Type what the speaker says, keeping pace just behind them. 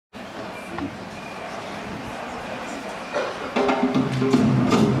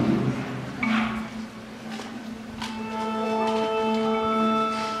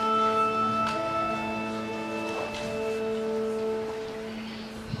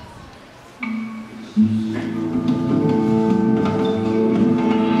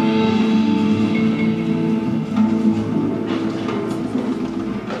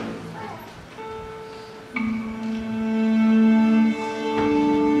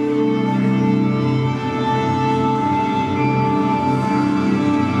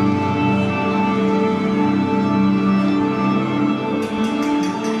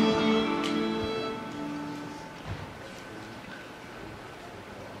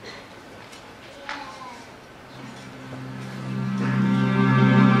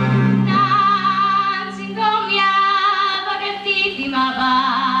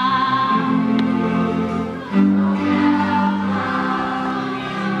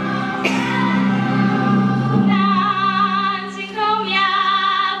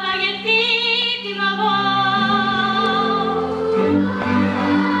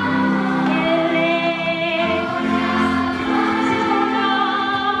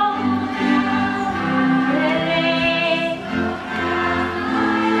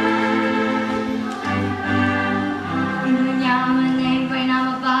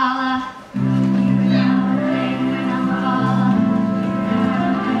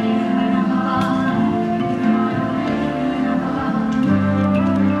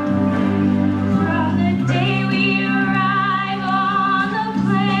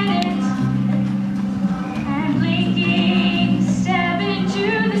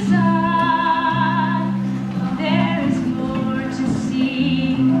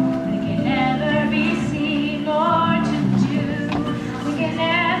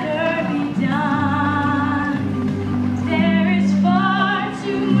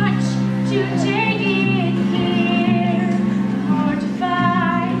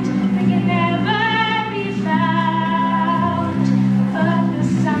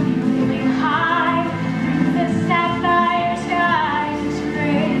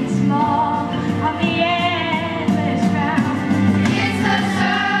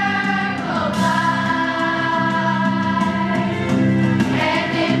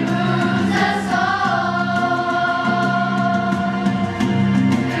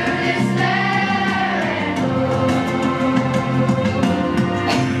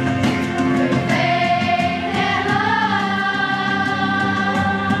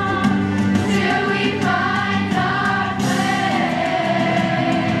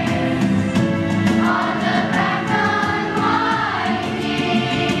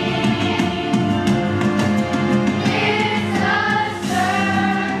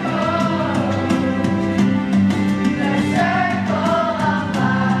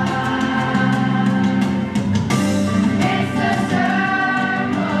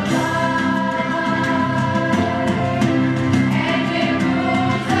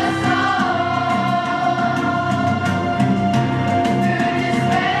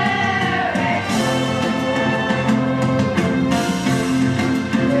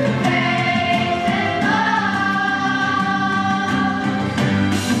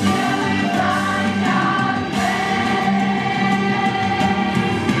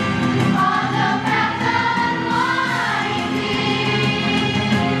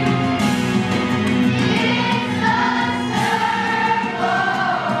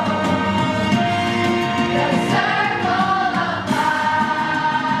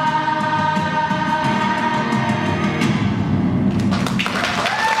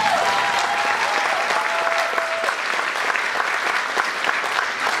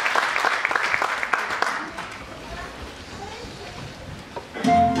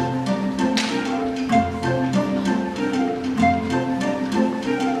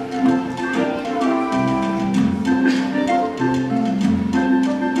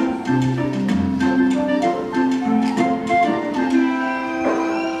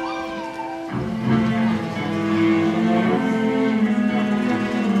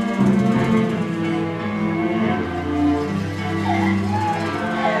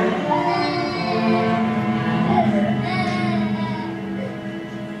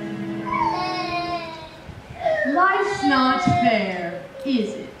Life's not fair,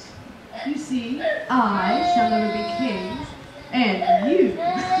 is it? You see, I shall never be king, and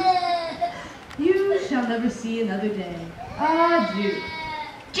you shall never see another day. Adieu.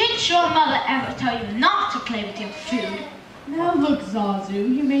 Didn't your mother ever tell you not to play with your food? Now look, Zazu,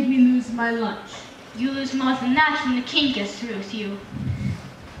 you made me lose my lunch. You lose more than that when the king gets through with you.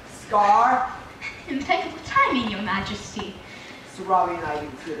 Scar? Impeccable timing, your majesty. Sarabi and I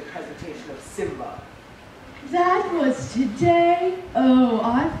didn't hear the presentation of Simba. That was today? Oh,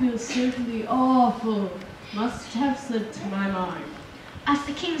 I feel certainly awful. Must have slipped my mind. As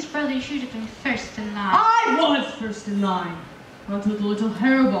the king's brother, you should have been first in line. I was first in line until the little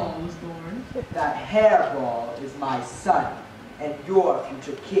hairball was born. That hairball is my son and your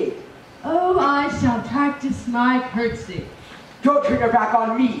future king. Oh, I shall practice my curtsy. Don't turn your back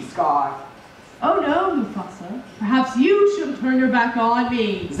on me, Scar. Oh no, Mufasa. Perhaps you should turn your back on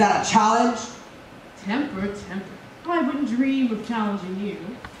me. Is that a challenge? Temper, temper. I wouldn't dream of challenging you.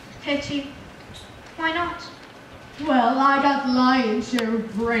 Pity. Why not? Well, I got the lion's share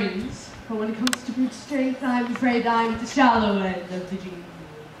of brains, but when it comes to brute strength, I'm afraid I'm at the shallow end of the gene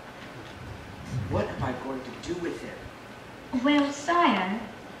pool. What am I going to do with him? Well, sire,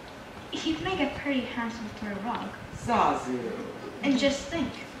 he'd make a pretty handsome throw rug. Zazu. And just think,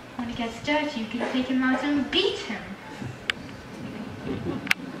 when he gets dirty, you can take him out and beat him.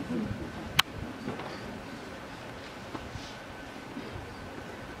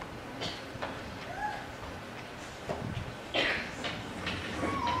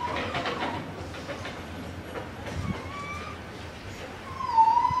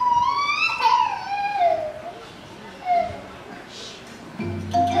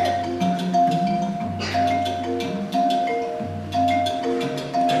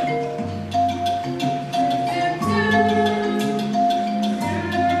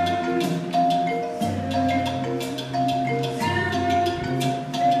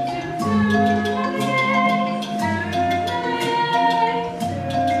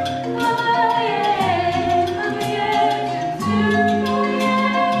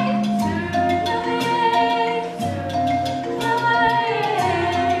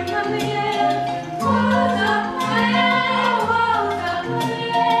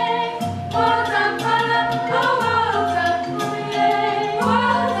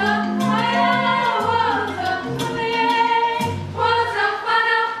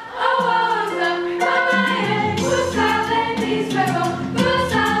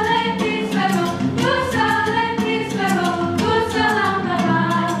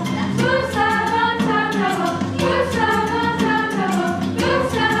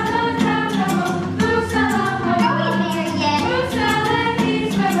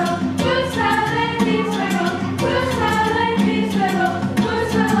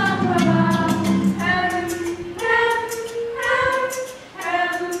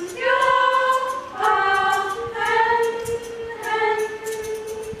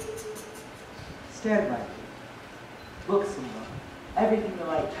 Stand by me. Look, Simba. Everything the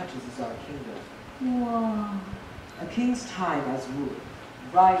light touches is our kingdom. Whoa. A king's time as ruler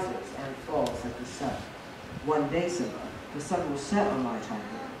rises and falls like the sun. One day, Simba, the sun will set on my time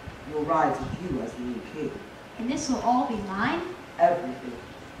and will rise with you as the new king. And this will all be mine? Everything.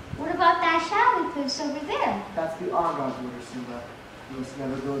 What about that shadowy place over there? That's the God's order, Simba. You must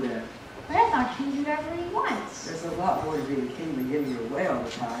never go there. But I thought he could do whatever he wants. There's a lot more to being king than getting your way all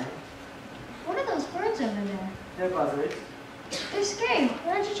the time. What are those birds over there? They're buzzards. They're scary.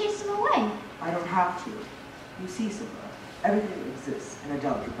 Why don't you chase them away? I don't have to. You see, Simba, everything exists in a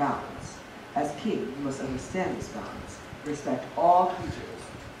delicate balance. As king, you must understand this balance. Respect all creatures,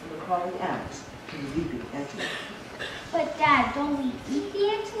 from the crawling ant to the leaping antelope. But Dad, don't we eat the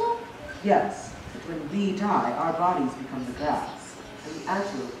antelope? Yes, but when we die, our bodies become the grass, and the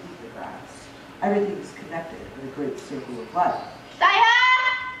antelope eat the grass. Everything is connected in a great circle of life. Sire!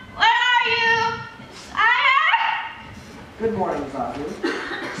 Where are you? Sire! Good morning, Zazu.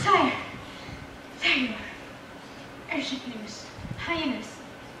 Sire, there you are. Urgent news. Highness,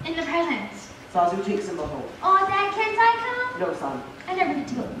 in the presence. Zazu takes him home. Oh, Dad, can't I come? No, son. I never get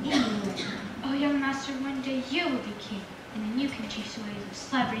to go anywhere. Oh, young master, one day you will be king, and then you can chase away those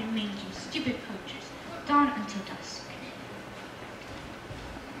slobbery, mangy, stupid poachers, dawn until dusk.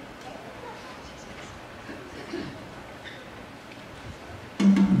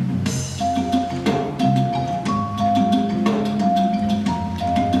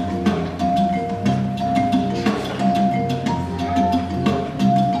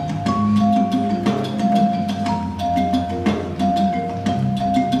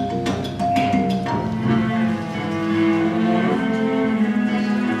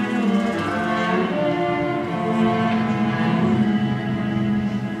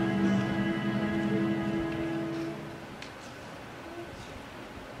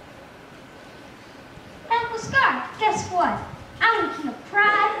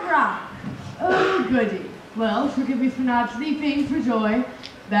 Forgive me for not leaping for joy.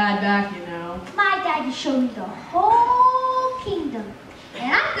 Bad back, you know. My daddy showed me the whole kingdom,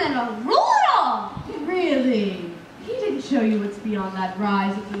 and I'm gonna rule it all. Really? He didn't show you what's beyond that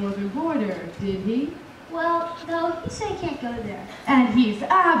rise at the northern border, did he? Well, no, he said he can't go there. And he's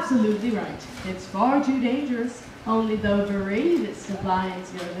absolutely right. It's far too dangerous. Only the bravest of lions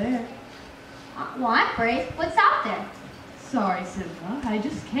go there. Well, I'm brave. What's out there? Sorry, Simba, I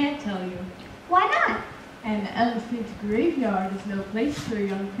just can't tell you. Why not? An elephant graveyard is no place for a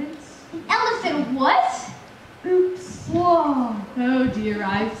young prince. An elephant what? Oops. Whoa. Oh dear,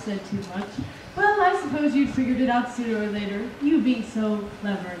 I've said too much. Well, I suppose you'd figured it out sooner or later. You being so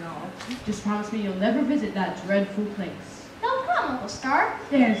clever and all. Just promise me you'll never visit that dreadful place. No problem, Uncle Star.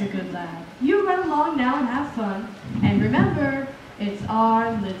 There's a good lad. You run along now and have fun. And remember, it's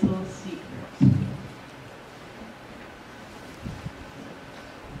our little secret.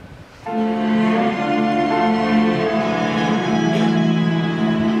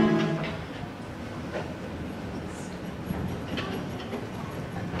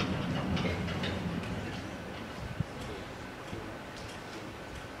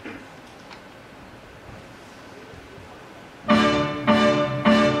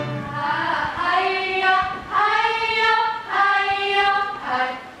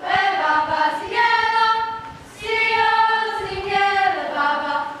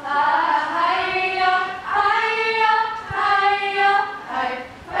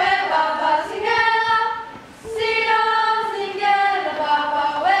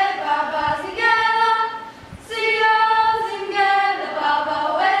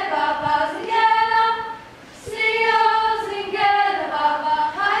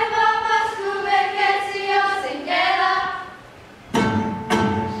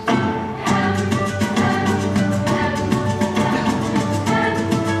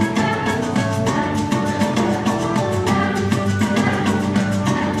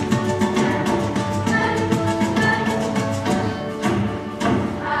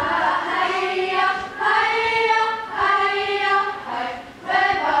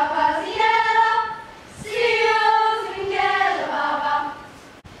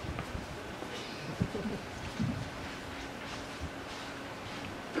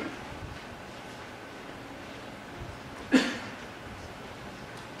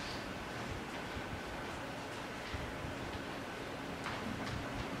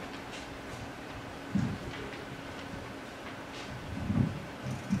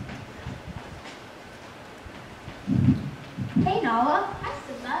 Hey, Nala. Hi,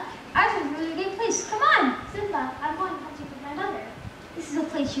 Simba. Ours is a really good place. Come on. Simba, I'm going to hunting with my mother. This is a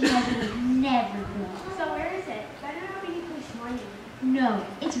place you guys would never go. So where is it? I don't have any place money. No,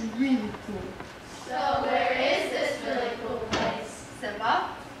 it's really cool. So where is this really cool place, Simba?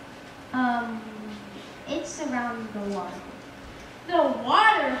 It's around the water. The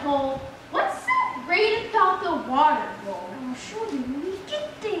water hole? What's so great about the water hole? I'll show you when we get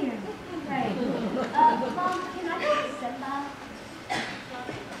there. Right. Mom, can I go with Simba?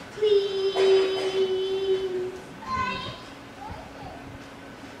 Please.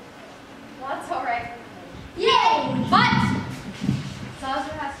 Well, that's all right. Yay! But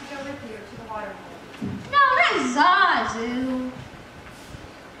Zazu has to go with you to the water hole. no, not Zazu.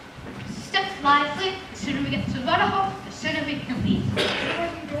 Step lively. The sooner we get to the water hole, the sooner we can leave.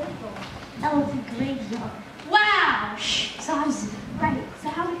 Elephant graveyard. Wow! Shh! Zazu. Right. So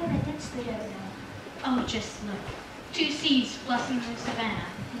how are we gonna ditch the now? Oh, just look. Two seas blessing the savannah.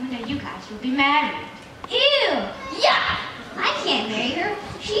 One day you guys will be married. Ew! Yeah! I can't marry her.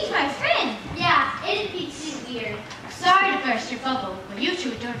 She's my friend. Yeah, it'd be too weird. Sorry to burst your bubble, but you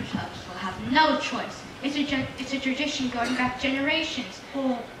two dirty tubs will have no choice. It's a tradition going back generations.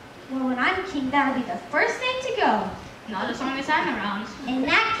 Well, when I'm king, that'll be the first thing to go. Not as long as I'm around. In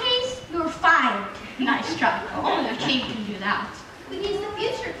that case, you're fired. Nice try. Only a king can do that. But he's the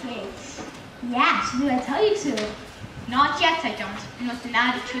future king. Yeah, so did I tell you to? Not yet, I don't. And with an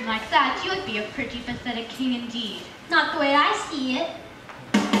attitude like that, you would be a pretty pathetic king indeed. Not the way I see it.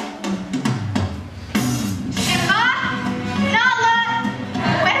 Simba! Nala!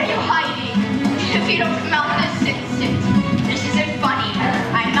 Where are you hiding? If you don't come out this instant, this isn't funny.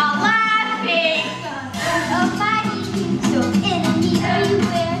 I'm not laughing. A mighty king, so enemies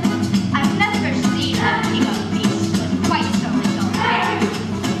beware. I've never seen a king of beasts with quite so much hair.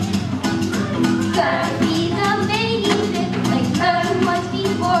 Gonna be the main event, like never once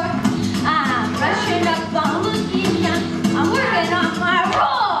before. I'm rushing up, I'm looking young, I'm working on my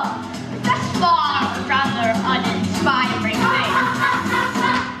roar. That's far rather uninspiring thing.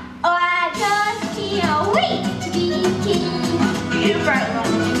 Oh, I just can't wait to be king.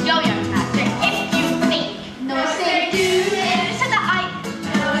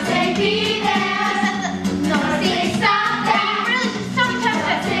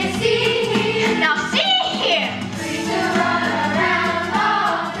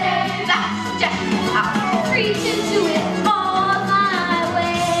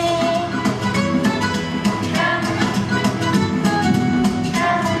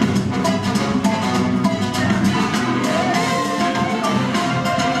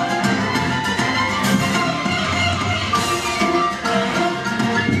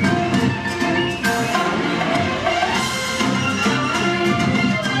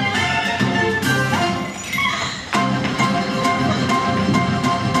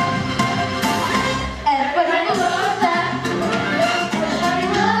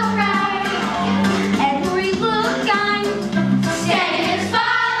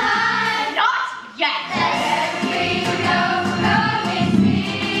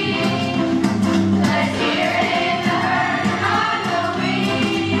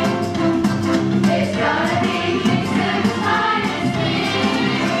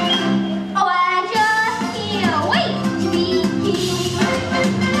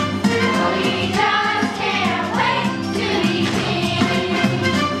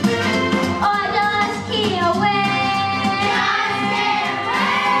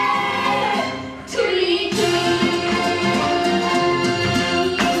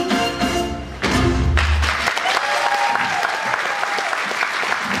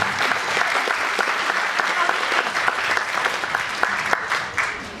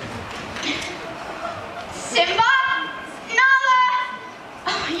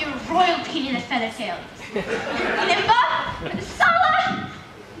 royalty in the feather tail. Nimba, Sala.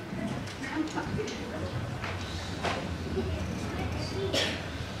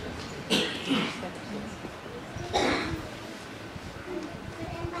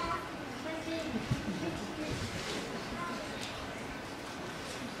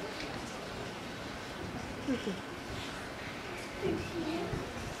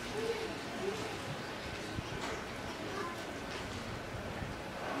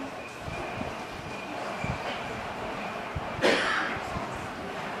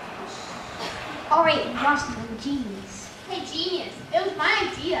 All right, Washington, genius. Hey, genius. It was my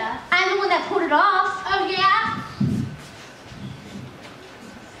idea. I'm the one that pulled it off. Oh, yeah?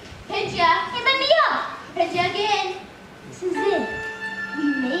 Hit ya. Hey, let me up. Hit ya again. This is it. We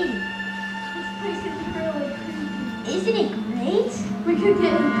made it. This place is really creepy. Isn't it great? We could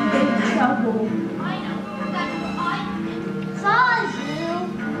get in big trouble. I know. That's what I did. Zazu.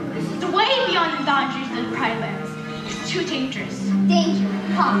 This is way beyond the boundaries of the private lands. It's too dangerous. Danger.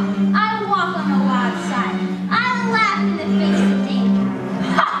 Huh. I walk on the wild side. I laugh in the face of danger.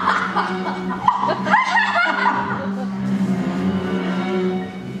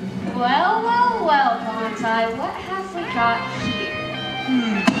 Well, Bonsai, what have we got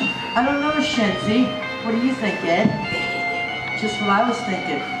here? I don't know, Shenzi. What do you think, Ed? Just what I was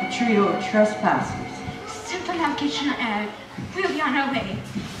thinking. A trio of trespassers. Simple navigation on Ed. We'll be on our way.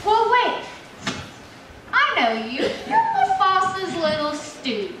 Well, wait. I know you. You're Mufasa's little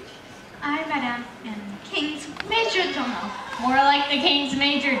stooge. I, Madame, am King's Major Domo. More like the King's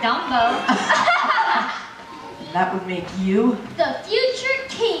Major Dumbo. That would make you. The future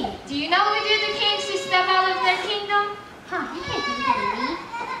king. Do you know we do the kings who step out of their kingdom? Huh, you can't do that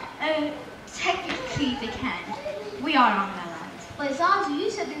to me. Technically, they can. We are on that land. But Zazu, you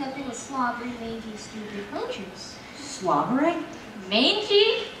said they're nothing but slobbery, mangy, stupid poachers. Slobbering?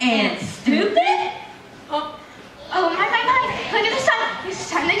 Mangy And stupid? Oh, my. Look at the sun. It's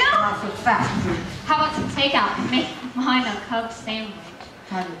time to go. Not so fast, dude. How about some takeout? Make mine a Cub sandwich.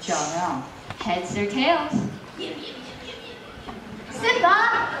 Time to chow down. Heads or tails? Simba,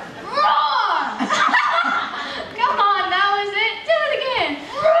 roar! Come on, that was it. Do it again.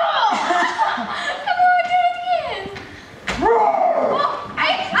 Roar! Come on, do it again. Roar!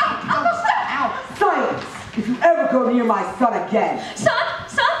 Ow. Silence! If you ever go near my son again. Son,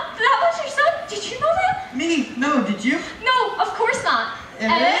 that was your son? Did you know that? Me? No, did you? No, of course not.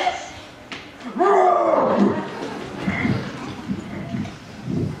 Emmett? Roar!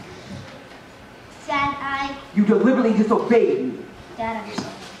 Dad, You deliberately disobeyed me. Dad, I'm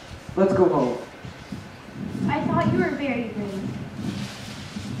sorry. Let's go home. I thought you were very brave.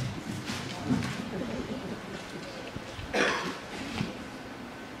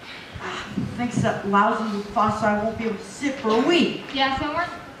 Thanks to that lousy Mufasa, I won't be able to sit for a week. Yeah, if it weren't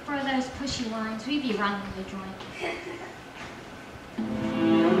for those pushy lines, we'd be running the joint.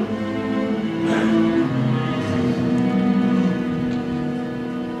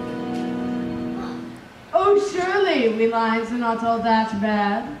 Oh, surely we lions are not all that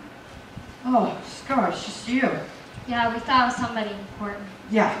bad. Oh, Scar, it's just you. Yeah, we thought it was somebody important.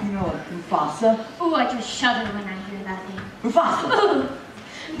 Yeah, you know, like Mufasa. Ooh, I just shudder when I hear that name. Mufasa!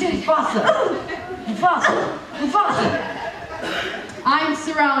 Mufasa! Mufasa! Mufasa! I'm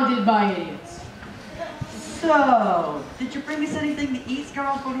surrounded by idiots. So, did you bring us anything to eat, Scar? I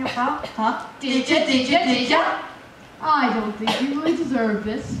was wondering about, huh? Did ya? I don't think you really deserve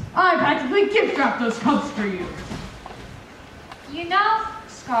this. I practically gift wrapped those cups for you. You know,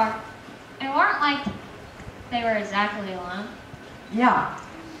 Scar, it weren't like they were exactly alone. Yeah.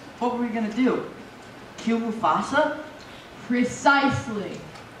 What were we gonna do? Kill Mufasa? Precisely.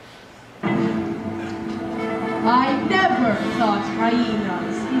 I never thought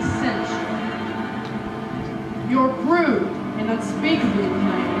hyenas essential. You're crude and unspeakably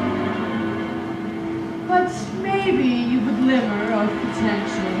plain. But maybe you've a glimmer of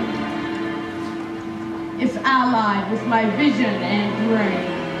potential. If allied with my vision and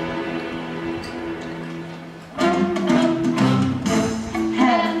brain.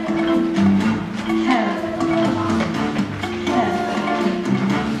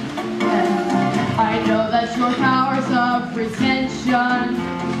 I know that your powers of retention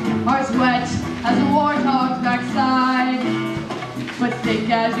are as wet as a warthog's backside. But thick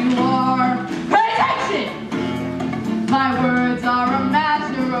as you are, pay attention! My words are a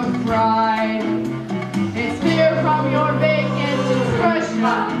matter of pride. It's clear from your vacant expression.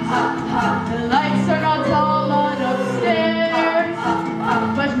 The lights are not all on upstairs,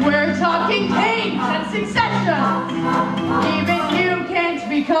 but we're talking kings and succession. Even you can't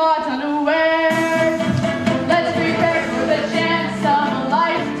be caught unawares. Let's prepare for the chance of a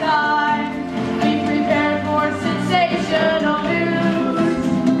lifetime.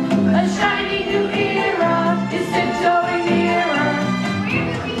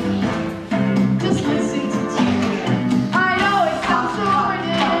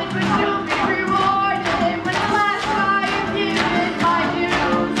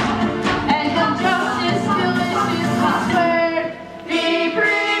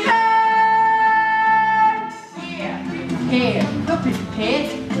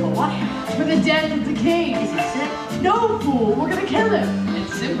 But what happened? For the death of the king. Is he sick? No, fool, we're gonna kill him. And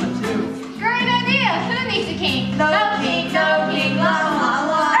Simba, too. Great idea. Who needs a king? No king, no king, la la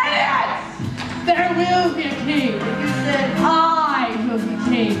la. Idiots! There will be a king. You said, I will be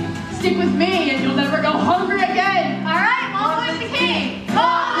king. Stick with me and you'll never go hungry again. All right, long live the king.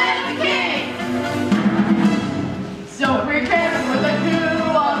 Long live the king. So prepare for the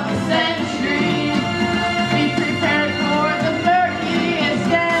coup of the century. Be prepared for the murkiest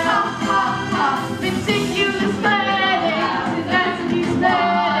death. Ha, ha, ha. Meticulous planning, tenacity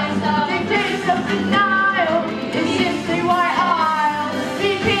spelling, dictates of denial is simply why I'll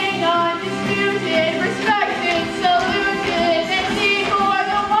be king undisputed, respected, saluted, and see for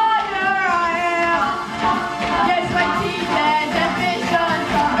the wonder I am. Yes, my teeth and ambitions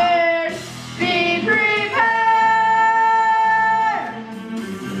are theirs. Be prepared.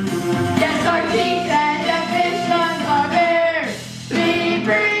 Yes, our teeth and ambitions are theirs. Be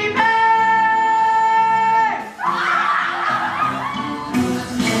prepared.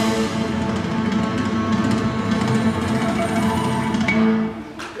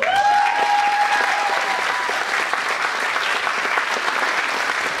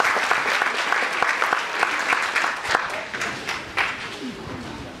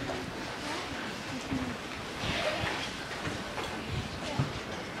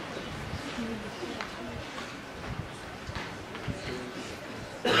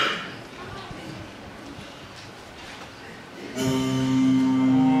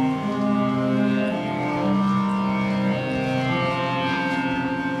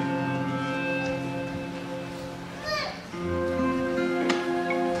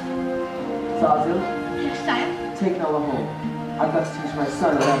 Zazu, Yes, sire. take Noah home. I've got to teach my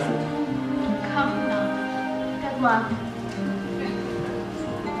son a lesson. Come now. Good luck.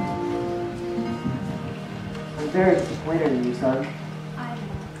 I'm very disappointed in you, son.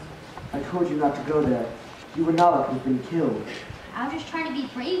 I told you not to go there. You and Nala could have been killed. I was just trying to be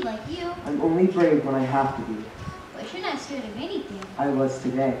brave like you. I'm only brave when I have to be. But you're not scared of anything. I was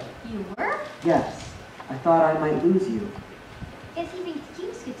today. You were? Yes, I thought I might lose you. Guess even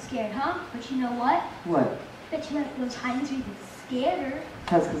kings get scared, huh? But you know what? What? Bet you have those times where you get scared.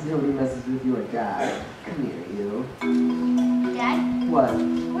 That's because nobody messes with your dad. Come here, you. Dad, What?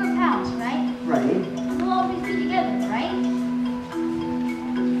 we're pals, right? Right? We'll always be together, right?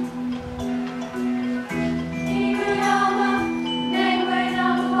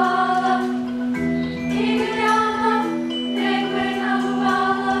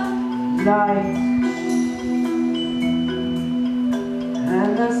 Night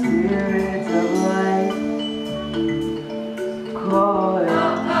and the spirits of light call it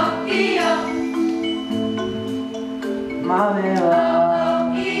Mamela,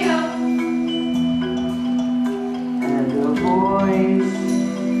 and a voice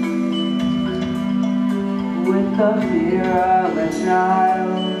with the fear of a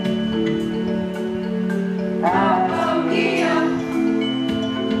child asking,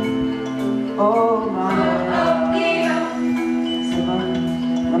 oh Mamela. Simba,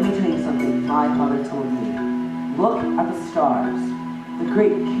 let me tell you something my father told me. Look at the stars. The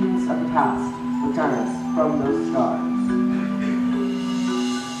great kings of the past looked on us from those stars.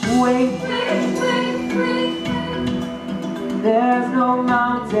 Wait, there's no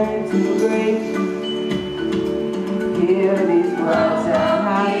mountain too great. Hear these words and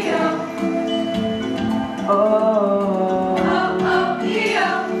happen. Oh,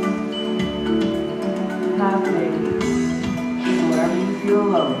 have faith. So whenever you feel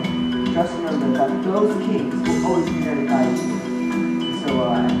alone, just remember that those kings will always be there to guide you. And so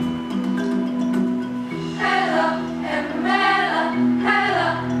will I.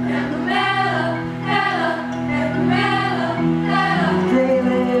 They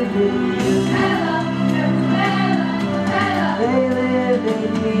live in you. They live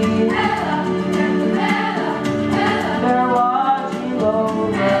in me. They're watching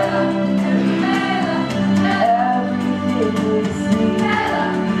over everything we see.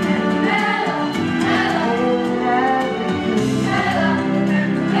 In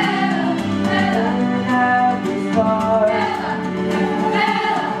everything.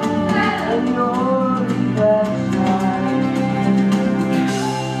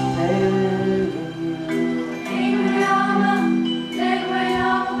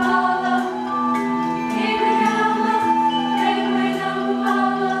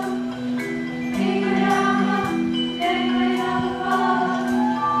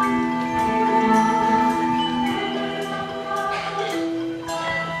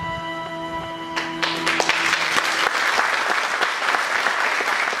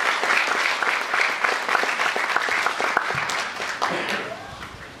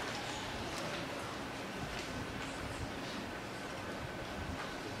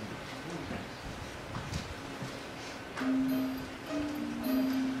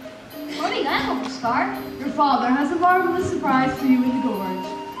 time, Uncle Scar. Your father has a marvelous surprise for you in the gorge.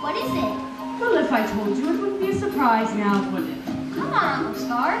 What is it? Well, if I told you, it wouldn't be a surprise now, would it? Come on, Uncle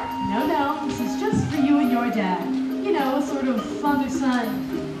Scar. No, this is just for you and your dad. You know, a sort of father-son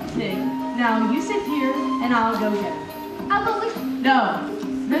thing. Now, you sit here, and I'll go get him. I'll go with you. No,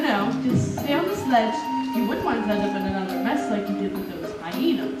 just stay on the sledge. You wouldn't want to end up in another mess like you did with those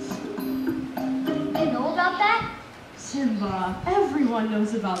hyenas. You know about that? Simba, everyone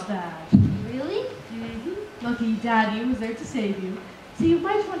knows about that. Really? Mm-hmm. Lucky Daddy was there to save you. So you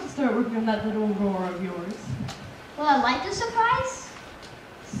might want to start working on that little roar of yours. Will I like the surprise?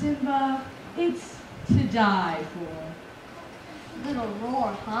 Simba, it's to die for. Little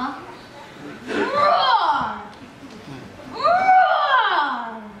roar, huh? Roar!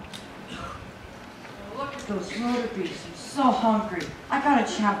 Roar! Look at those wildebeest. I'm so hungry. I gotta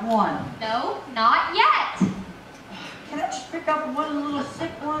chop one. No, not yet. Can I just pick up one of the little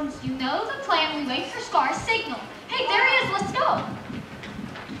sick ones? You know the plan. We wait for Scar's signal. Hey, there he is. Let's go.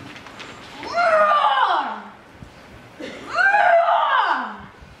 Roar! Roar!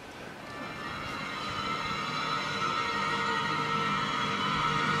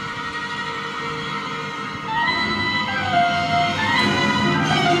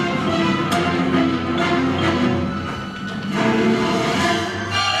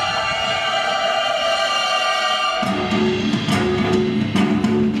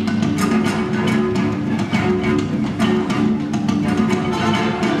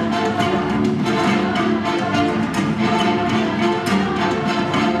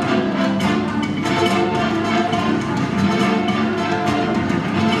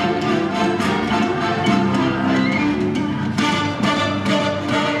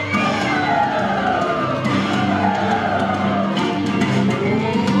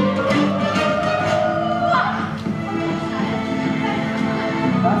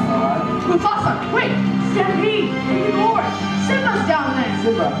 Mufasa, wait! C.N.E! In the gorge! Simba's down there!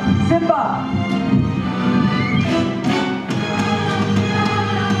 Simba!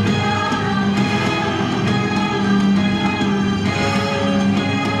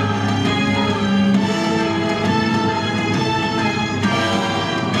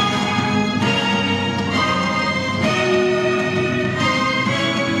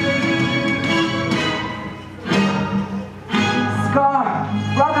 Scar!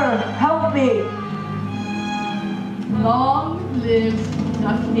 Brother, help me! Long live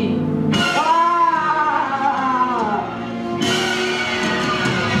the king. Ah!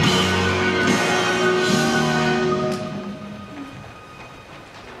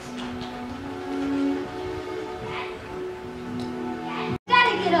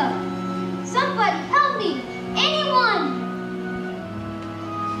 Gotta get up. Somebody help me. Anyone.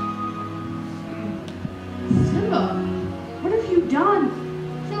 Simba, what have you done?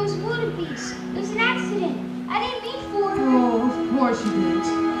 Those wildebeest. It was an accident. I didn't mean for it. Oh, of course you didn't.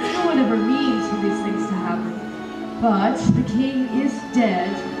 No one ever means for these things to happen. But the king is dead,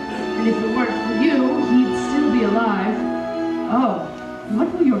 and if it weren't for you, he'd still be alive. Oh, what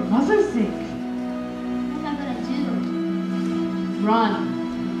will your mother think? What am I gonna do? Run.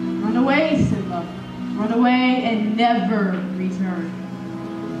 Run away, Simba. Run away and never return.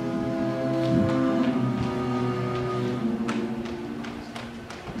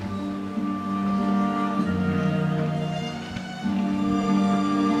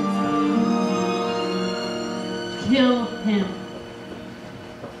 Kill him.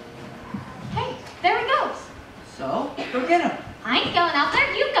 Hey, there he goes. So, go get him. I ain't going out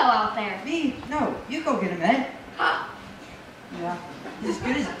there. You go out there. Me? No, you go get him, Ed. Yeah, he's as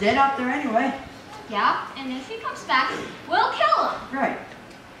good as dead out there anyway. Yeah, and if he comes back, we'll kill him. Right.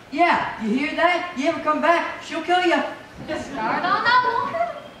 Yeah, you hear that? You ever come back, she'll kill you. Start on that one.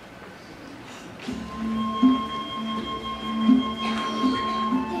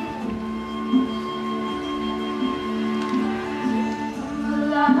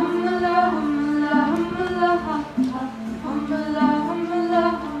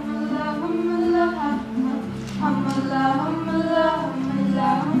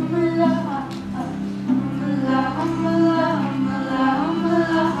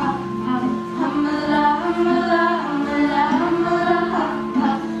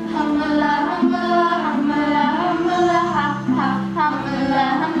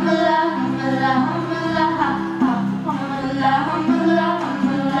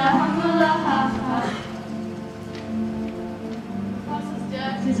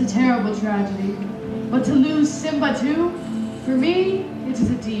 It's a terrible tragedy. But to lose Simba too, for me, it is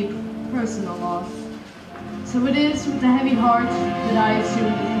a deep personal loss. So it is with a heavy heart that I assume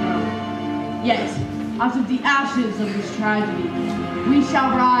the throne. Yet, out of the ashes of this tragedy, we shall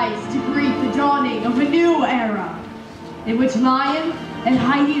rise to greet the dawning of a new era, in which lion and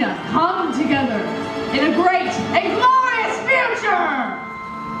hyena come together in a great and glorious future!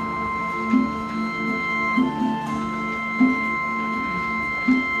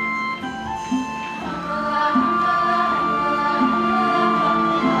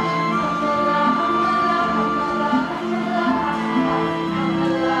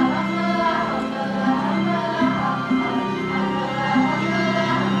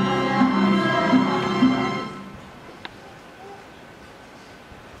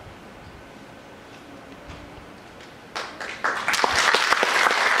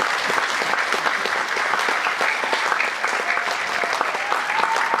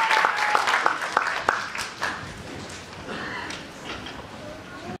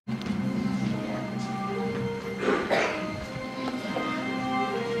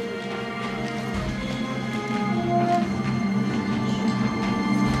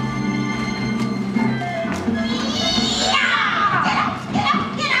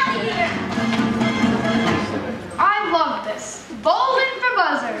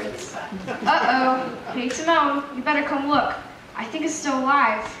 Hey, C.N.E, you better come look. I think it's still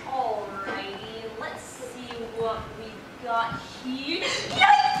alive. Alrighty, let's see what we got here.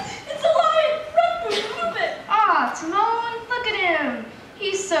 Yikes! It's alive! Run, move it! Ah, C.N.E, look at him.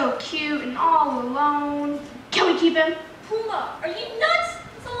 He's so cute and all alone. Can we keep him? Puma, are you nuts?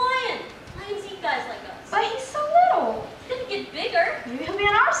 It's a lion. Lions eat guys like us. But he's so little. He's gonna get bigger. Maybe he'll be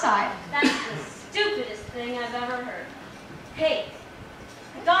on our side. That's the stupidest thing I've ever heard. Hey,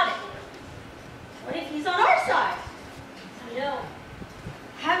 I got it. What if he's on our side? I know.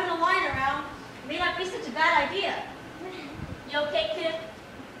 Having a lion around may not be such a bad idea. You okay, kid?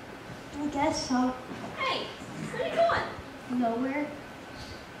 I guess so. Hey, where are you going? Nowhere.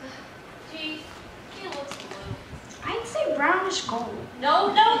 Gee, he looks blue. I'd say brownish gold.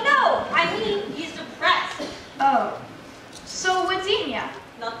 No, no, no! I mean, he's depressed. Oh. So what's eating ya?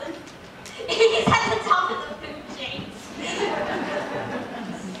 Nothing. He's at the top of the food chain.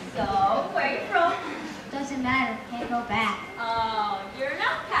 So, where are you from? Doesn't matter. Can't go back. Oh, you're an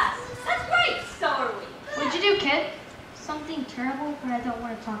outcast. That's great. So are we. What'd you do, kid? Something terrible, but I don't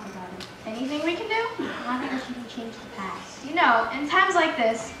want to talk about it. Anything we can do? I think we can change the past. You know, in times like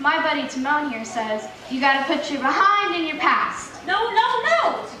this, my buddy C.N.E here says, you gotta put your behind in your past. No, no,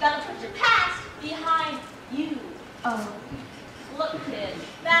 no! You gotta put your past behind you. Oh. Look, kid,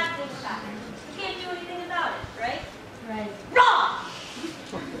 bad things happen. You can't do anything about it, right? Right. Wrong!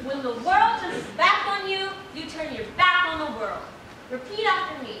 When the world turns its back on you, you turn your back on the world. Repeat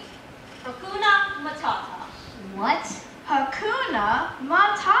after me. Hakuna Matata. What? Hakuna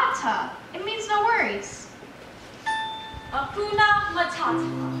Matata. It means no worries. Hakuna Matata.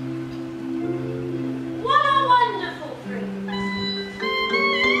 What a wonderful phrase.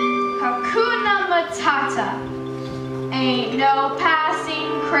 Hakuna Matata. Ain't no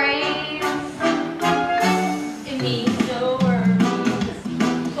passing craze. It means no worries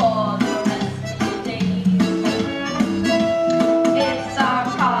for the rest of your days. It's our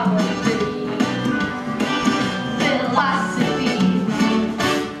policy, philosophy.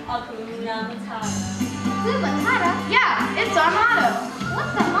 Hakuna Matata. Hakuna Matata? Yeah, it's our motto.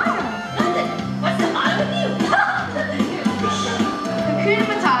 What's the motto? Nothing. What's the matter with you? Hakuna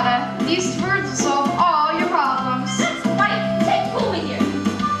Matata. These words will solve all your problems. That's right. Take Puma here.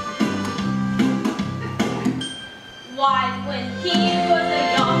 Why, when he was a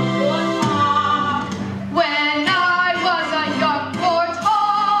young warthog. When I was a young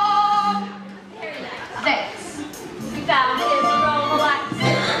warthog. Very nice. Thanks. We found his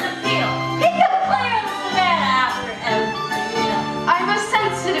relaxing in the field. He could clear the savannah after every meal. I'm a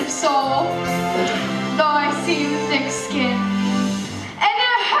sensitive soul, though I seem thick-skinned. And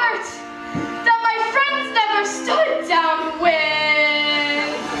it hurt that my friends never stood downwind.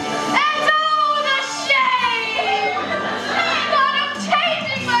 And oh, the shame! Thought of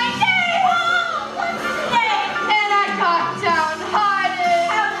changing my name! What's his name? And I got downhearted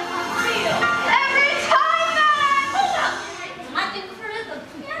How did you feel? every time that Hold up. I think for the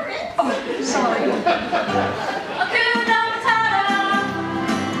parents. Oh, sorry. Hakuna Matata.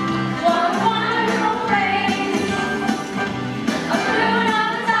 What a wonderful phrase. Hakuna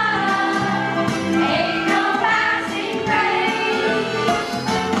Matata. Ain't no passing craze.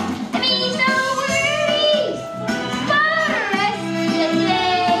 It means no worries for the rest of the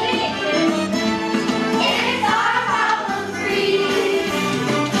day. It's our problem-free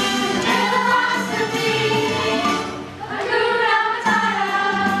philosophy. Hakuna Matata.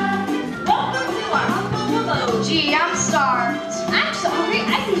 Welcome to our humble abode.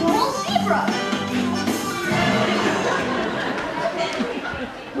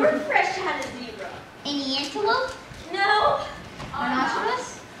 antelope? No.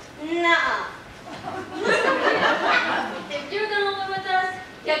 Rhinoceros? Nuh-uh. Listen, kid. If you're gonna live with us,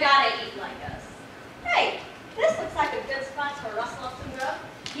 you gotta eat like us. Hey, this looks like a good spot to rustle up some grub.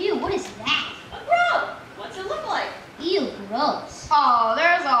 Ew, what is that? A grub. What's it look like? Ew, gross. Oh,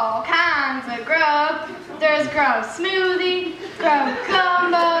 there's all kinds of grub. There's grub smoothie, grub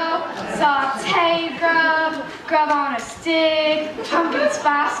gumbo, sauteed grub, grub on a stick, pumpkin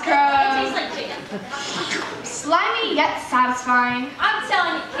spice It grub. tastes like chicken. Slimy yet satisfying. I'm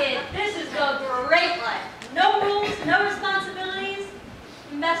telling you, kid, this is the great life. No rules, no responsibilities,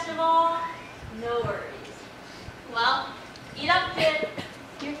 and best of all, no worries. Well, eat up, kid.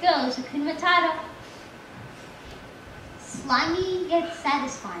 Here goes, Hakuna Matata. Slimy yet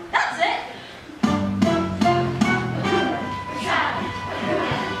satisfying. That's it.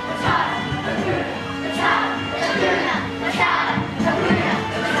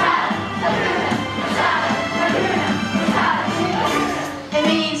 It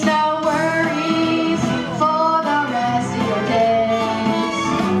means no worries for the rest of your days.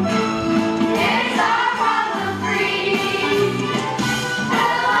 It's our problem-free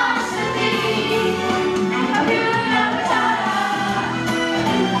philosophy. Hakuna Matata.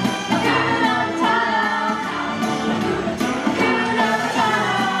 Hakuna Matata. Hakuna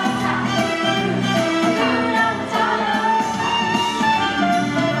Matata. Hakuna Matata.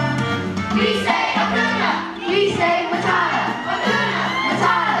 We say Hakuna. We say Matata. Hakuna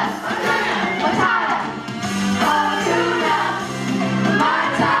Matata. Hakuna Matata. Hakuna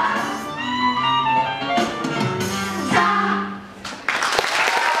Matata.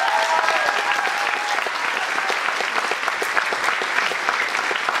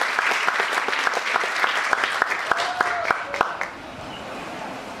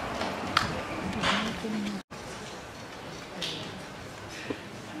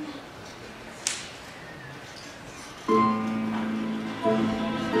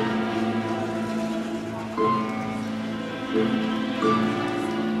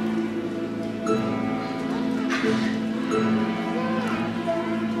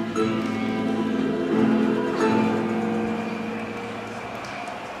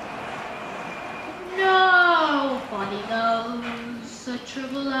 Nobody knows the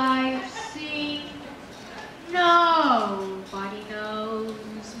trouble I've seen. Nobody knows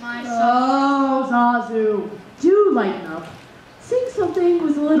my soul. Oh, Zazu, do lighten up. Sing something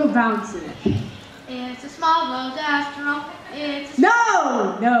with a little bounce in it. It's a small world after all. It's a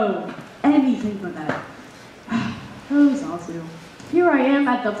No, anything but that. Oh, Zazu, here I am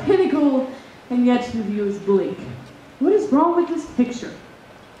at the pinnacle, and yet the view is bleak. What is wrong with this picture?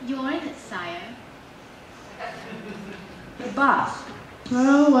 You're in it, sire. Boss,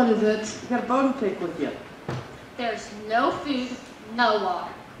 Oh, what is it? you got a bone pick with you. There's no food, no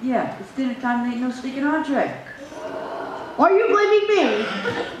water. Yeah, it's dinner time and ain't no sneaking entree. Are you blaming me?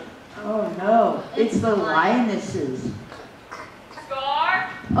 Oh no, it's the lionesses. Scar?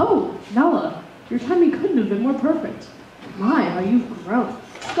 Oh, Nala, your timing couldn't have been more perfect. My, how you've grown.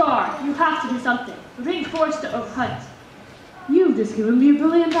 Scar, you have to do something. We're being forced to overhunt. You've just given me a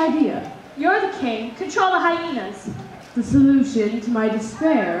brilliant idea. You're the king. Control the hyenas. The solution to my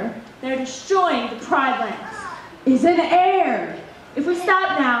despair They're destroying the Pride Lands. is an heir. If we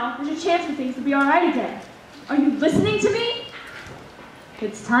stop now, there's a chance for things to be all right again. Are you listening to me?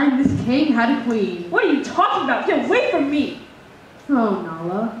 It's time this king had a queen. What are you talking about? Get away from me! Oh,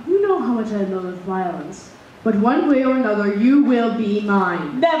 Nala, you know how much I loathe violence. But one way or another, you will be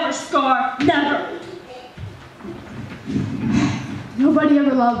mine. Never, Scar, never! Nobody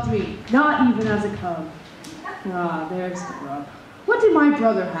ever loved me, not even as a cub. Ah, there's the rub. What did my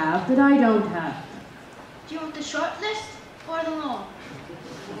brother have that I don't have? Do you want the short list or the long?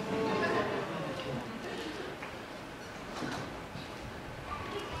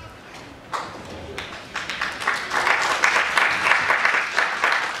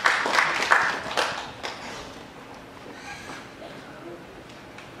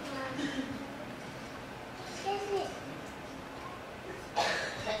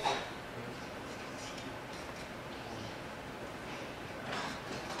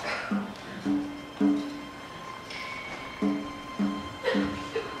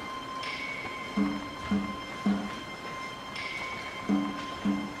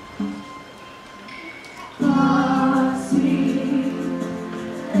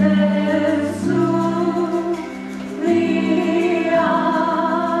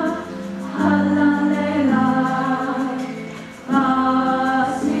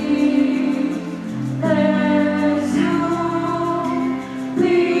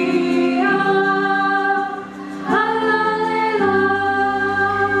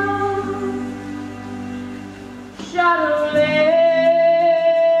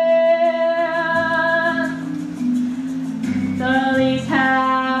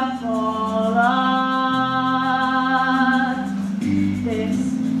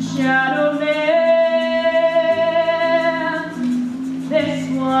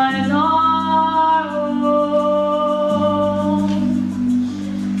 was our home.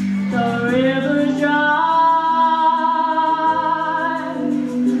 The river's dry,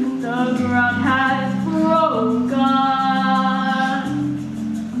 the ground has broken,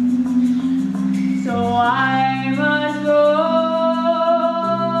 so I must go.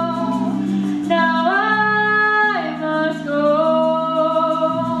 Now I must go,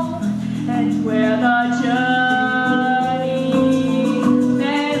 and where the journey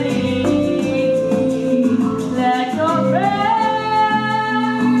may lead me, let your praise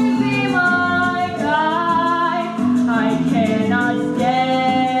be my guide. I cannot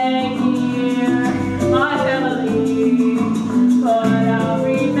stay here, my family, but I'll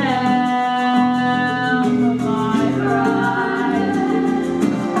remember my pride.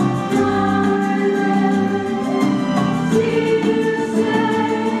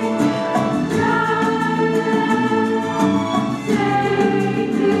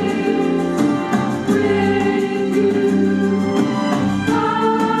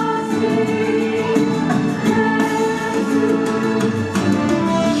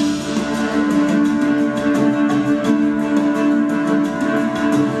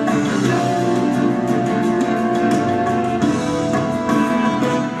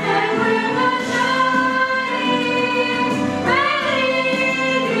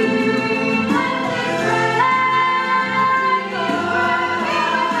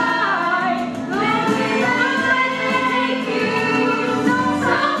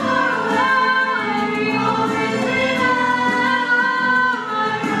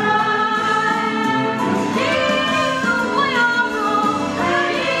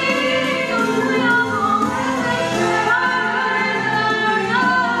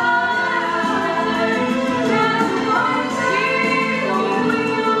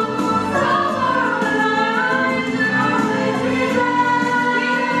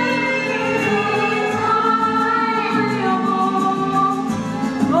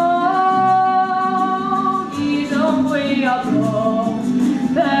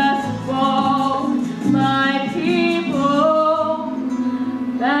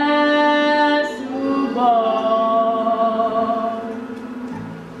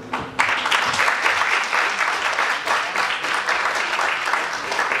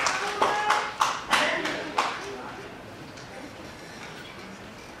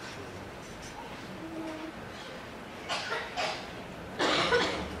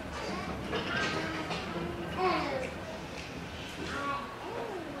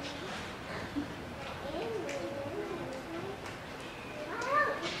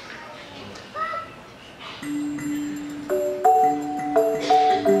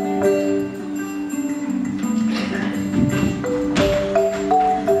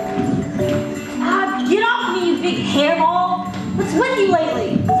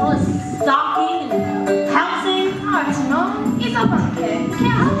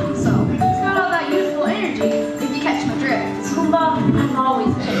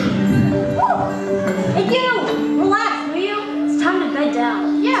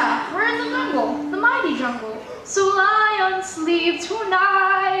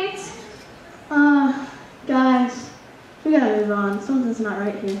 Guys, we gotta move on. Something's not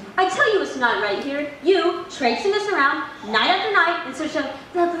right here. I tell you it's not right here. You traipsing us around night after night in search of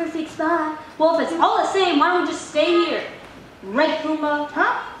the perfect spot. Well, if it's all the same, why don't we just stay here? Right, Pumbaa?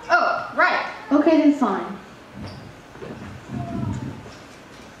 Huh? Oh, right. Okay, then fine.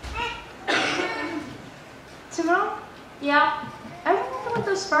 Timon? Yeah? I wonder what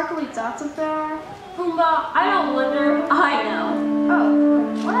those sparkly dots up there are. Pumbaa, I don't wonder. I know.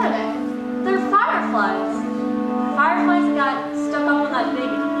 Oh, what are they? They're fireflies. Fireflies that got stuck up on that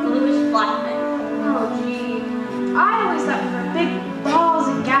big bluish black thing. Oh, gee. I always thought they were big balls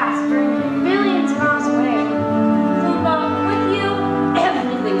of gas burning millions of miles away. Pumbaa, with you,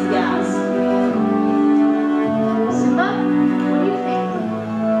 everything's gas. Simba, what do you think?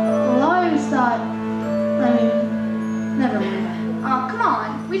 Well, I always thought, never mind. Oh, come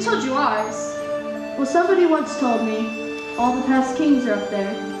on. We told you ours. Well, somebody once told me all the past kings are up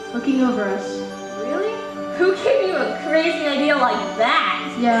there, looking over us. Really? Who gave you a crazy idea like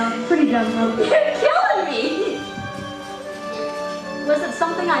that? Yeah, pretty dumb, huh? You're killing me! Was it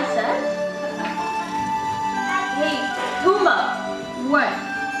something I said? Hey, Pumbaa, What?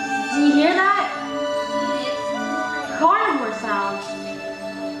 do you hear that? It's carnivore sound.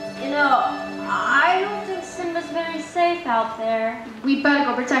 You know, I don't think Simba's very safe out there. We better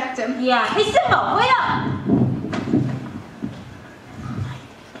go protect him. Yeah. Hey, Simba, wait up!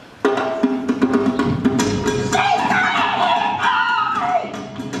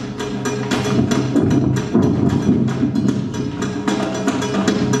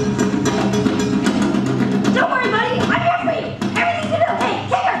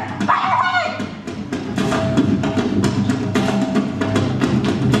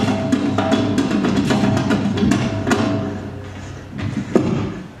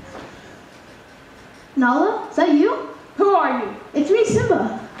 Nala, is that you? Who are you? It's me,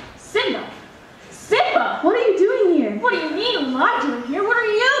 Simba. Simba. Simba! What are you doing here? What do you mean, what am I doing here? What are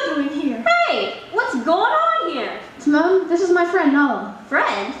you doing here? Hey, what's going on here? Timon, this is my friend Nala.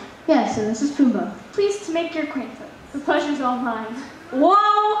 Friend? Yes, and this is Pumbaa. Pleased to make your acquaintance. The pleasure's all mine. Whoa,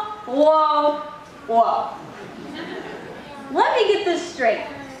 whoa, whoa. Let me get this straight.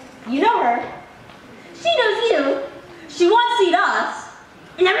 You know her. She knows you. She wants to eat us.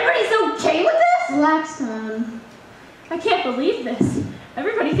 And everybody's okay with this? Relax, Timon. I can't believe this.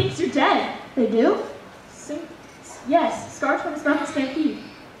 Everybody thinks you're dead. They do? Yes, Scar told us about the stampede.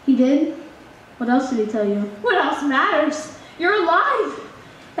 He did? What else did he tell you? What else matters? You're alive.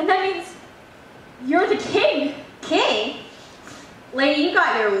 And that means you're the king. King? Lady, you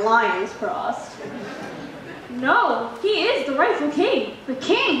got your lines crossed. No, he is the rightful king. The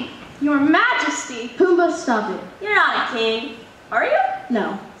king, your majesty. Pumbaa, stop it. You're not a king, are you?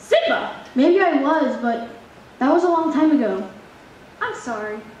 No. Simba, Maybe I was, but that was a long time ago. I'm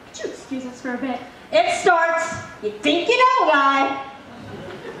sorry. Could you excuse us for a bit? It starts, you think you know, guy.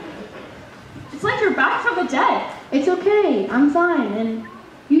 It's like you're back from the dead. It's okay, I'm fine, and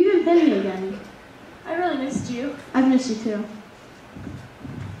you even pinned me again. I really missed you. I've missed you too.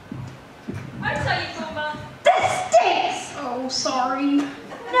 I tell you, Pumbaa, This stinks! Oh, sorry.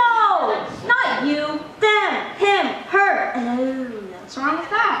 no, not you, them, him, her. What's wrong with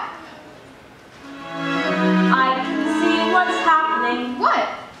that? I can see what's happening. What?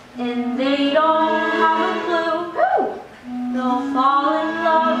 And they don't have a clue. Who? They'll fall in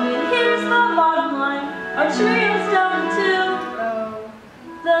love, and here's the bottom line. Our trio's done too. Oh.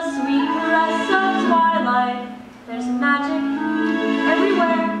 The sweet caress of twilight. There's magic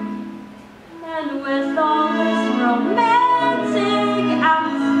everywhere. And with all this romantic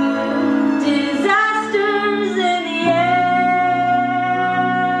atmosphere, disasters in the air.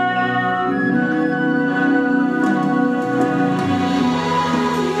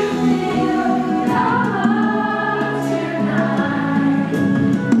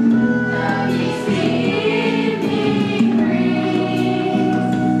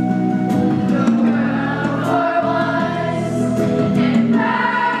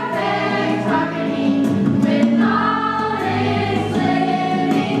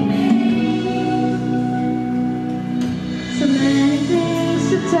 So many things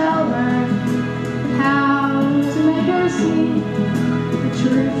to tell her, how to make her see the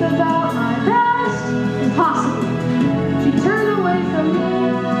truth about my past. Impossible. She turned away from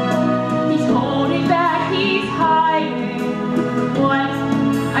me. He's holding back, he's hiding. What?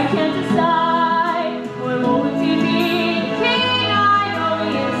 I can't decide. What would he be? The king I know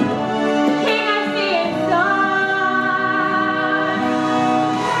he is. The king I see inside.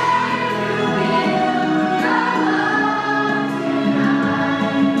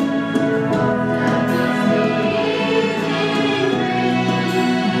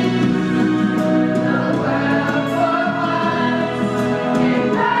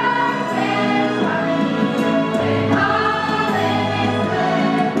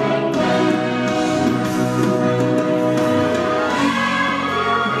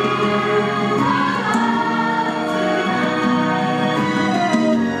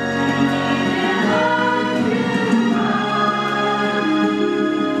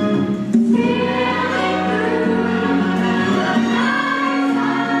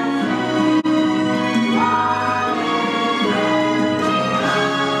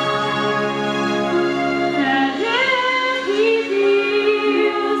 And if he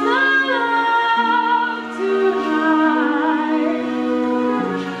feels the love tonight,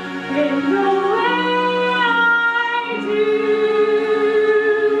 in the way I do,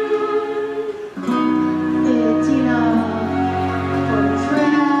 It's enough for this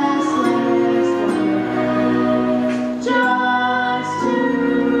restless one, just to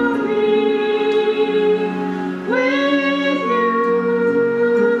be with you.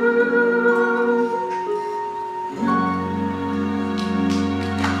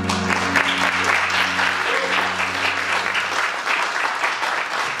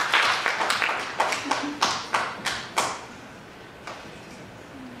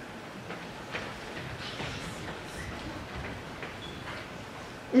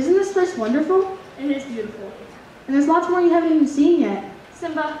 Isn't this place wonderful? it is beautiful. And there's lots more you haven't even seen yet.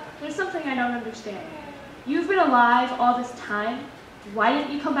 Simba, there's something I don't understand. You've been alive all this time. Why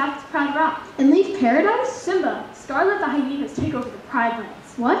didn't you come back to Pride Rock? And leave paradise? Simba, Scarlet the hyenas take over the Pride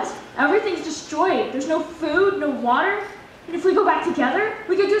Lands. What? Everything's destroyed. There's no food, no water. And if we go back together,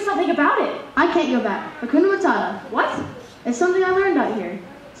 we could do something about it. I can't go back. Hakuna Matata. What? It's something I learned out here.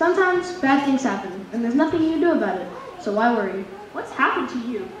 Sometimes bad things happen, and there's nothing you can do about it. So why worry? What's happened to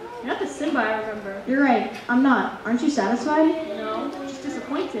you? You're not the Simba I remember. You're right, I'm not. Aren't you satisfied? No, just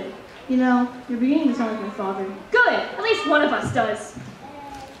disappointed. You know, you're beginning to sound like my father. Good! At least one of us does.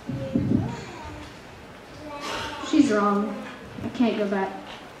 She's wrong. I can't go back.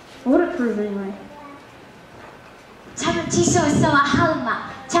 What would it prove anyway? Chamatiso is so a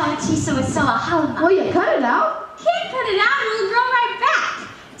halma. Chamatiso is so a halma. Will you cut it out? Can't cut it out, it'll grow right back.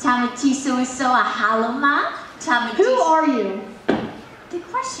 Chamatiso is so a halma. Who are you? The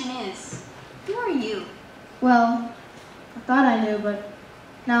question is, who are you? Well, I thought I knew, but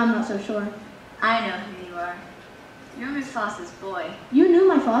now I'm not so sure. I know who you are. You're Mufasa's boy. You knew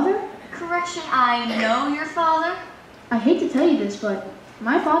my father? Correction, I know your father. I hate to tell you this, but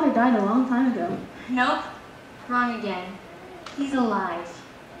my father died a long time ago. Nope, wrong again. He's alive.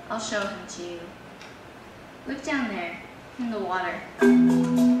 I'll show him to you. Look down there, in the water.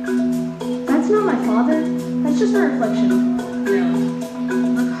 That's not my father. That's just my reflection. No,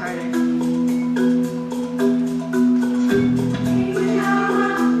 look harder.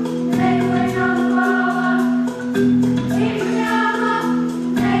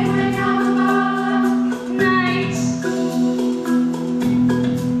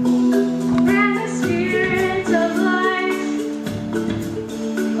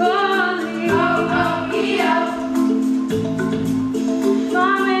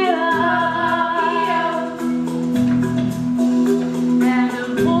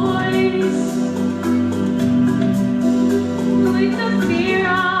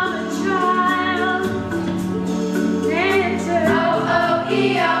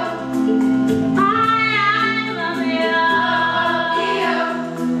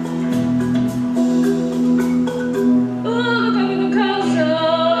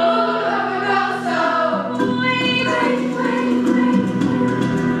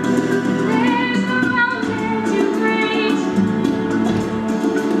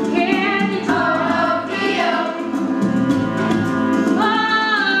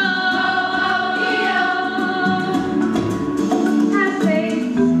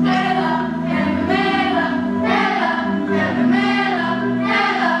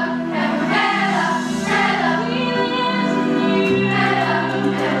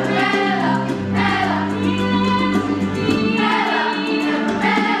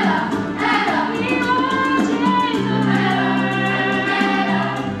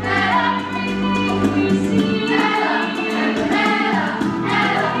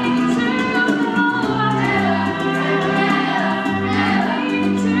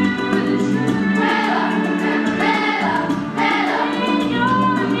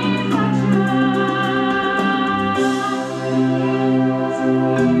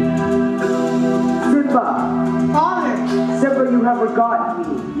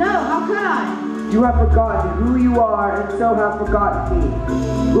 You have forgotten who you are and so have forgotten me.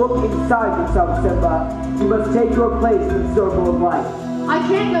 Look inside yourself, Simba. You must take your place in the circle of life. I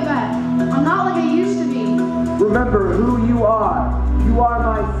can't go back. I'm not like I used to be. Remember who you are. You are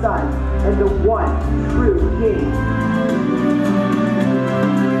my son and the one true king.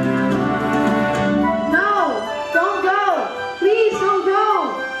 No! Don't go! Please don't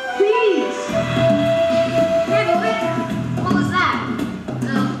go! Please! Hey, but wait! What was that?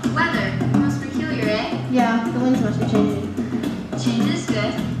 The weather. Most peculiar, eh? Yeah, the winds must be changing. Change is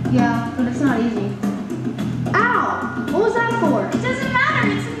good. Yeah, but it's not easy. Ow! What was that for? It doesn't matter,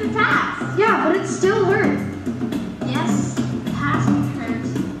 it's in the past. Yeah, but it still hurt. Yes, the past hurt.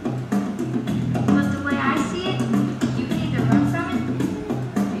 But the way I see it, you can either run from it,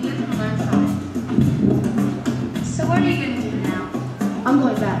 or you can learn from it. So what are you going to do now? I'm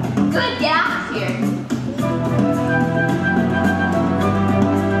going back. Good, get out of here.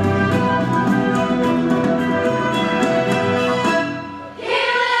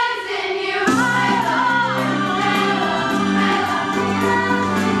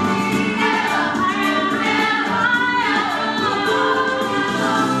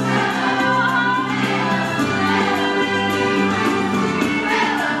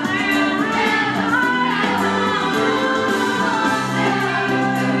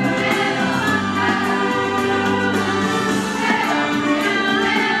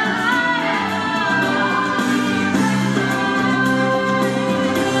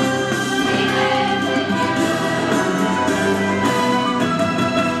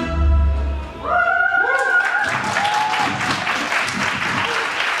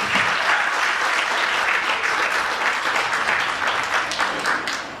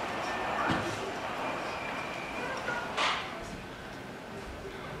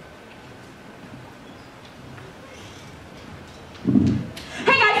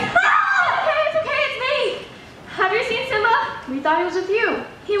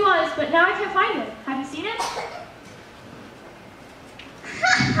 He was, but now I can't find him. Have you seen it?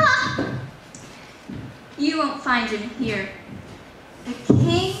 You won't find him here. The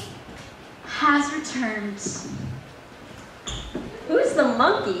king has returned. Who's the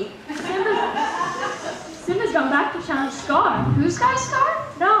monkey? Simba's gone back to challenge Scar. Who's got a scar?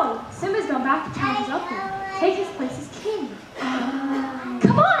 No, Simba's gone back to challenge his uncle. Take his place as king.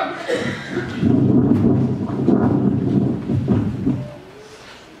 Come on!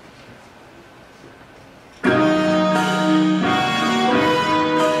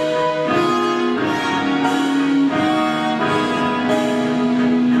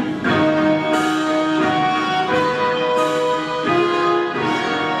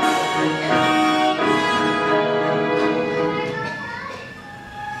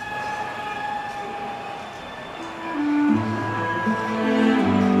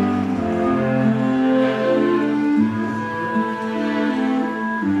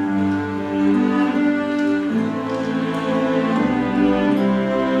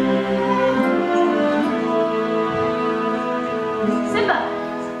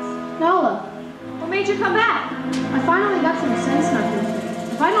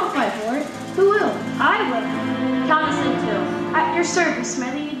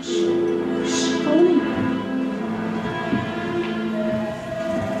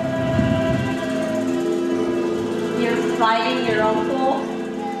 Fighting your uncle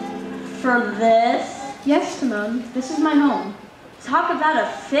for this? Yes, Timon. This is my home. Talk about a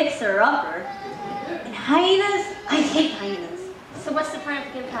fixer-upper. And hyenas? I hate hyenas. So what's the plan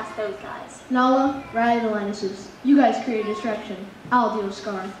to get past those guys? Nala, rally the Lannises. You guys create a distraction. I'll deal with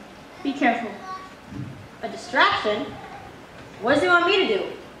Scar. Be careful. A distraction? What does he want me to do?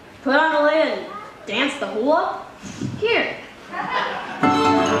 Put on a lid and dance the hula? Here.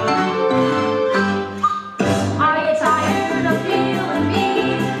 Are you tired of feeling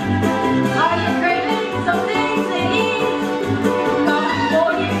mean? Are you craving some things to eat? Come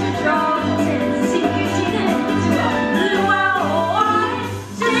forget your troubles and sink your teeth into a blue white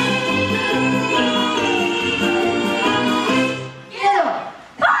dream. Get up!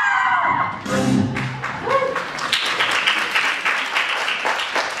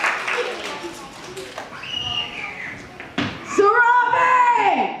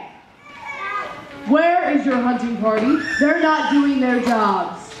 Where is your hunting party? They're not doing their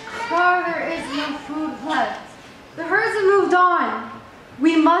jobs. Scar, there is no food left. The herds have moved on.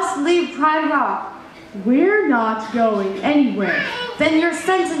 We must leave Pride Rock. We're not going anywhere. Then you're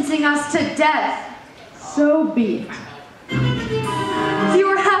sentencing us to death. So be it. You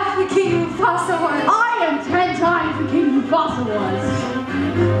were half the king Mufasa was. I am 10 times the king Mufasa was.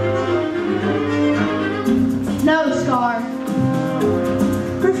 No, Scar.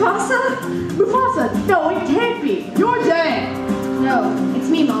 Mufasa? Mufasa, no, it can't be. You're dead. No, it's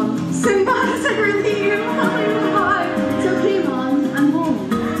me, Mom. Simba doesn't really you. Oh my God. It's okay, Mom. I'm home.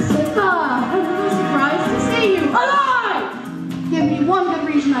 Simba, I'm really surprised to see you alive. Give me one good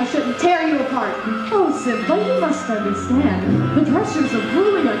reason I shouldn't tear you apart. Oh, Simba, you must understand. The pressures of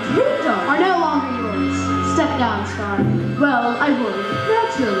ruling a kingdom Are no longer yours. Step down, Scar. Well, I would,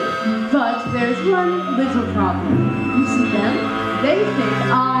 naturally. But there's one little problem. You see them? They think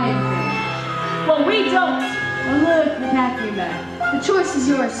I'm finished. Well, we don't. Oh, look, the cat came back. The choice is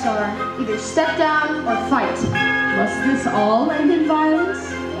yours, Scar. Either step down or fight. Must this all end in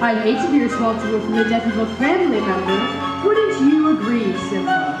violence? I'd hate to be responsible for the death of a family member. Wouldn't you agree,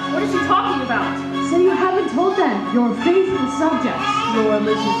 Simba? What is he talking about? So you haven't told them, your faithful subjects, your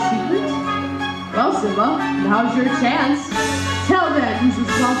religious secret? Well, Simba, now's your chance. Tell them who's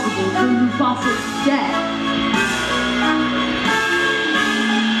responsible for Mufasa's death.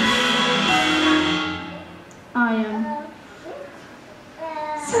 I am.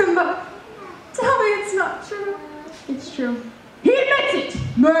 Simba, tell me it's not true. It's true. He admits it!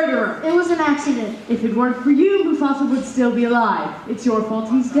 Murderer! It was an accident. If it weren't for you, Mufasa would still be alive. It's your fault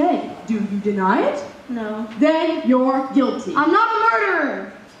he's dead. Do you deny it? No. Then you're guilty. I'm not a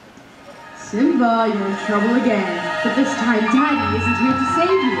murderer! Simba, you're in trouble again. But this time Daddy isn't here to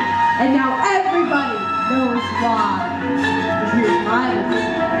save you. And now everybody knows why. But here's my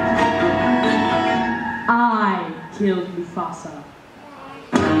version. I killed Mufasa.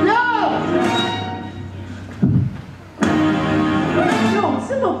 No! No,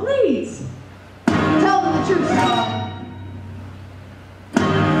 Simba, please. Tell them the truth, Scar.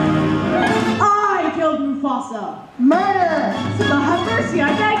 I killed Mufasa. Murder! Simba, have mercy, I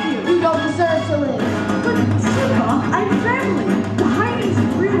beg you. You don't deserve to live. But Simba, I'm family. The hyenas are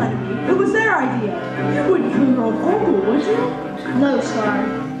the real enemy. It was their idea. You wouldn't kill your own uncle, would you? No, Scar.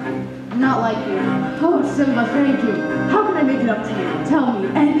 not like you. Oh, Simba, thank you. How can I make it up to you? Tell me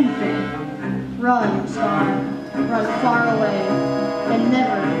anything. Run, Scar. Run far away and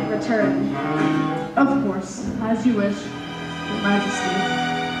never return. Of course, as you wish, Your Majesty.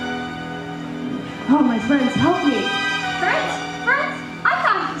 Oh, my friends, help me. Friends? I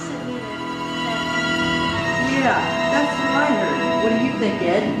thought you said we were Yeah, that's what I heard. What do you think,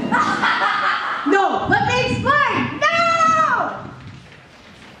 Ed? No, let me explain.